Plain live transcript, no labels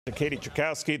Katie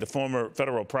Cherkasky, the former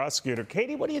federal prosecutor.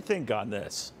 Katie, what do you think on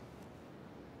this?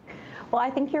 Well, I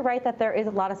think you're right that there is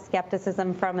a lot of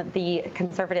skepticism from the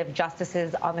conservative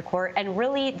justices on the court. And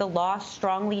really, the law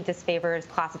strongly disfavors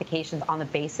classifications on the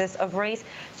basis of race.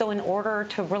 So in order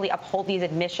to really uphold these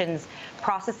admissions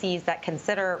processes that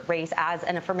consider race as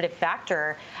an affirmative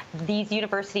factor, these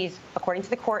universities, according to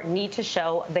the court, need to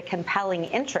show the compelling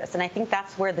interest. And I think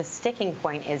that's where the sticking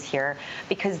point is here,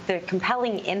 because the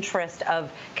compelling interest of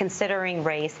considering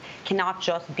race cannot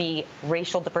just be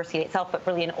racial diversity itself, but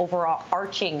really an overall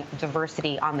arching diversity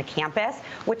on the campus,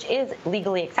 which is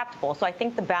legally acceptable. So I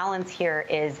think the balance here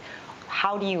is,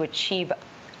 how do you achieve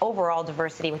overall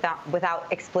diversity without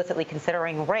explicitly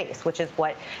considering race, which is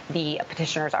what the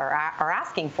petitioners are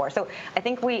asking for. So I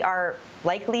think we are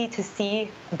likely to see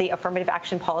the affirmative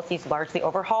action policies largely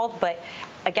overhauled. But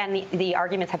again, the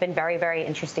arguments have been very, very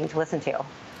interesting to listen to.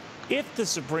 If the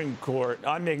Supreme Court,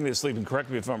 I'm making this leap, and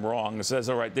correct me if I'm wrong, says,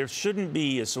 all right, there shouldn't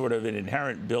be a sort of an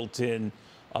inherent built-in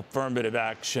affirmative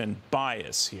action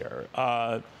bias here,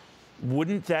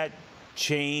 wouldn't that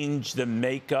change the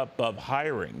makeup of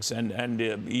hirings and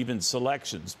even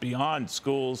selections beyond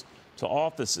schools to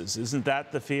offices? Isn't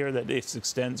that the fear, that this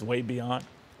extends way beyond?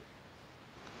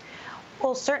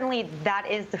 Well, certainly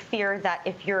that is the fear, that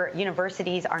if your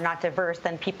universities are not diverse,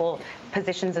 then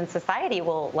positions in society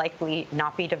will likely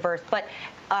not be diverse. But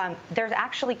there's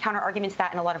actually counter arguments to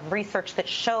that in a lot of research that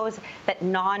shows that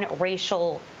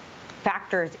non-racial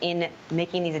factors in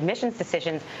making these admissions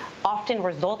decisions often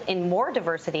result in more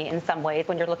diversity in some ways,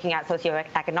 when you're looking at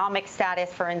socioeconomic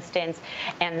status, for instance,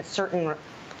 and certain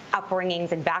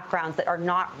upbringings and backgrounds that are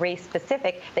not race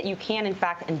specific, that you can in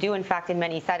fact, and do in fact in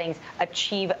many settings,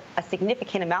 achieve a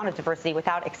significant amount of diversity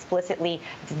without explicitly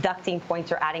deducting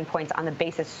points or adding points on the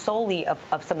basis solely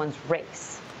of someone's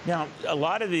race. Now, a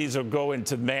lot of these will go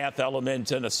into math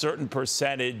elements and a certain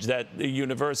percentage that the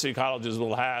university colleges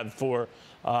will have for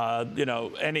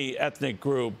any ethnic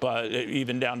group,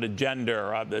 even down to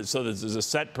gender. So there's a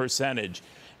set percentage.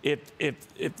 If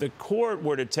the court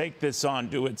were to take this on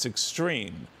to its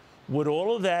extreme, would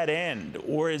all of that end,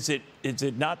 or is it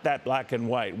not that black and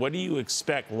white? What do you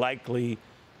expect likely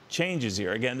changes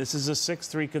here? Again, this is a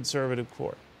 6-3 conservative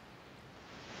court.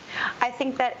 I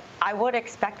think that I would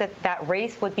expect that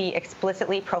race would be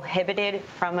explicitly prohibited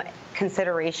from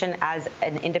consideration as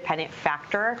an independent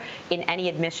factor in any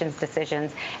admissions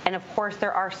decisions. And of course,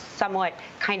 there are somewhat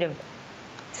kind of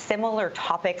similar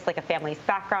topics, like a family's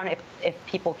background, if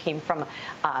people came from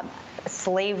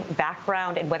slave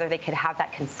background, and whether they could have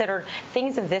that considered.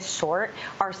 Things of this sort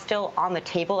are still on the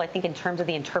table, I think, in terms of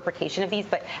the interpretation of these.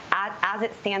 But as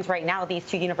it stands right now, these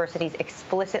two universities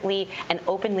explicitly and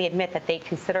openly admit that they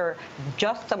consider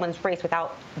just someone's race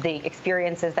without the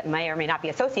experiences that may or may not be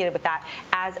associated with that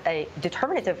as a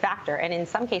determinative factor, and in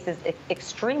some cases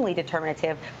extremely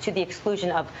determinative, to the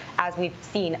exclusion of, as we've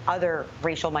seen, other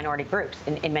racial minority groups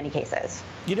in many cases.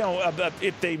 You know,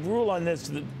 if they rule on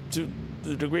this to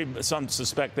the degree some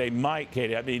suspect they might,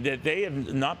 Katie, I mean, they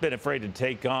have not been afraid to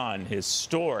take on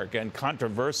historic and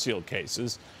controversial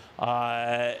cases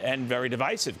and very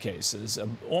divisive cases,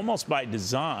 almost by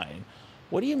design.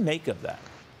 What do you make of that?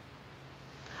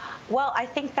 Well, I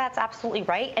think that's absolutely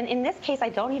right. And in this case, I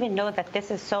don't even know that this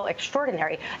is so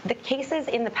extraordinary. The cases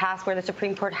in the past where the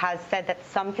Supreme Court has said that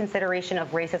some consideration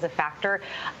of race as a factor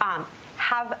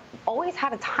have always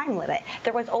had a time limit.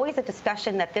 There was always a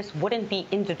discussion that this wouldn't be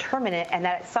indeterminate, and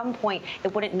that at some point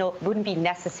it wouldn't be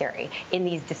necessary in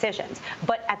these decisions.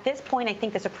 But at this point, I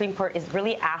think the Supreme Court is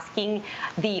really asking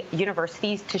the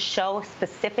universities to show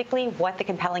specifically what the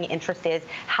compelling interest is,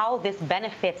 how this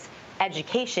benefits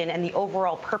education and the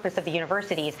overall purpose of the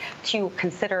universities to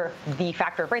consider the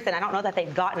factor of race. And I don't know that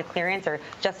they've gotten a clear answer.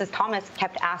 Justice Thomas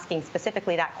kept asking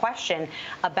specifically that question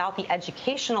about the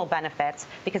educational benefits,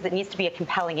 because it needs to be a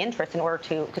compelling interest in order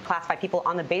to classify people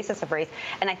on the basis of race.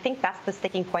 And I think that's the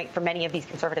sticking point for many of these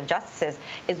conservative justices,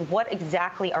 is what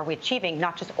exactly are we achieving,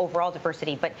 not just overall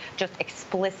diversity, but just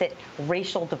explicit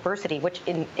racial diversity, which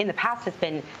in the past has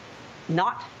been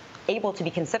not able to be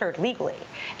considered legally.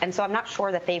 And so I'm not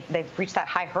sure that they've reached that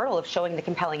high hurdle of showing the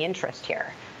compelling interest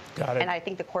here. Got it. And I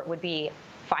think the court would be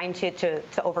fine to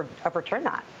overturn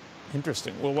that.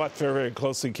 Interesting. We'll watch very, very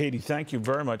closely. Katie, thank you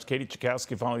very much. Katie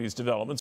Cherkasky, following these developments.